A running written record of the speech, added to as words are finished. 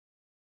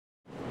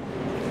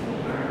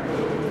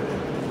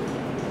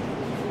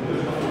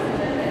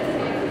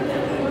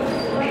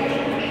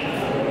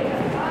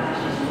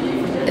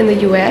in the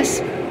US.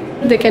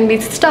 There can be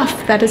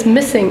stuff that is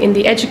missing in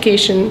the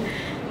education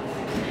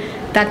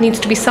that needs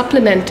to be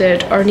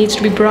supplemented or needs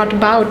to be brought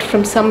about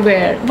from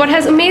somewhere. What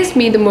has amazed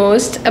me the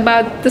most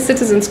about the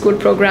Citizen School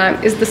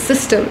program is the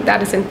system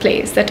that is in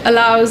place that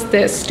allows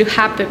this to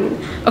happen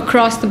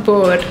across the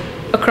board,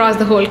 across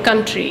the whole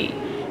country.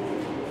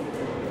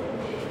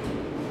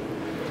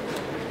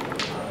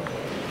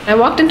 I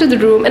walked into the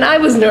room and I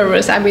was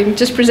nervous. I mean,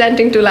 just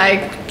presenting to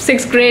like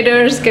 6th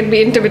graders can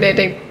be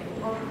intimidating.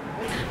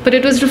 But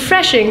it was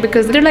refreshing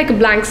because they're like a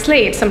blank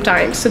slate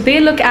sometimes. So they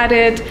look at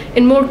it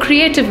in more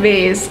creative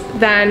ways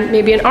than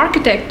maybe an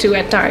architect do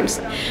at times.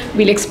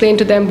 We'll explain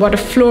to them what a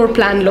floor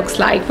plan looks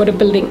like, what a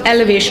building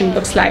elevation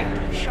looks like.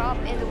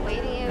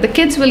 The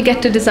kids will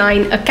get to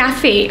design a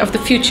cafe of the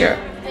future.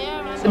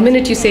 The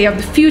minute you say of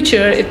the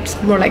future, it's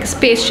more like a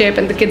spaceship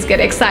and the kids get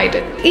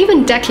excited.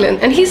 Even Declan,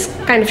 and he's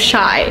kind of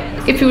shy.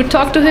 If you would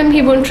talk to him,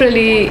 he won't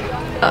really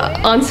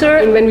answer.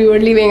 And when we were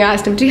leaving, I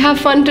asked him, "Do you have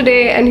fun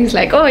today?" And he's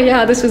like, "Oh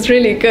yeah, this was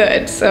really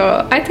good."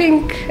 So I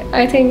think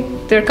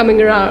they're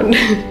coming around.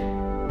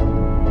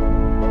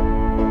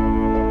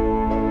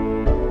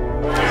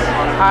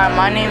 Hi,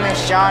 my name is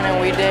John, and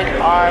we did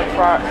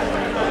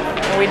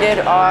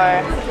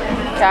our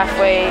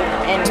cafe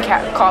in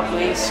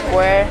Copley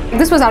Square.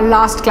 This was our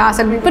last class,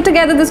 and we put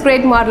together this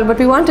great model, but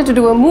we wanted to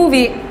do a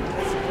movie.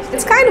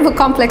 It's kind of a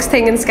complex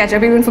thing in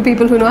SketchUp, even for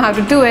people who know how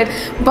to do it,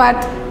 but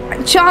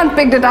John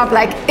picked it up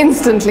like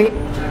instantly.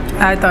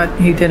 I thought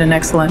he did an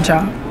excellent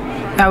job.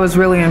 I was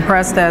really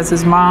impressed as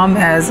his mom,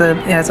 as a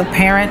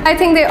parent. I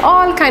think they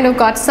all kind of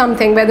got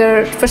something,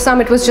 whether for some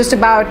it was just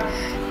about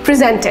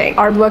presenting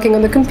or working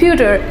on the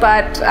computer,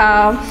 but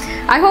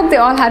I hope they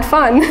all had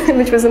fun,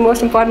 which was the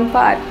most important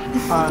part.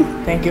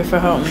 Thank you for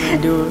helping me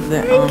do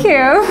the Thank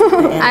you.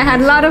 I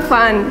had a lot of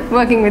fun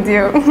working with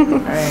you. All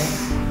right.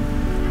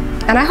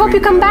 And I hope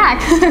you come back.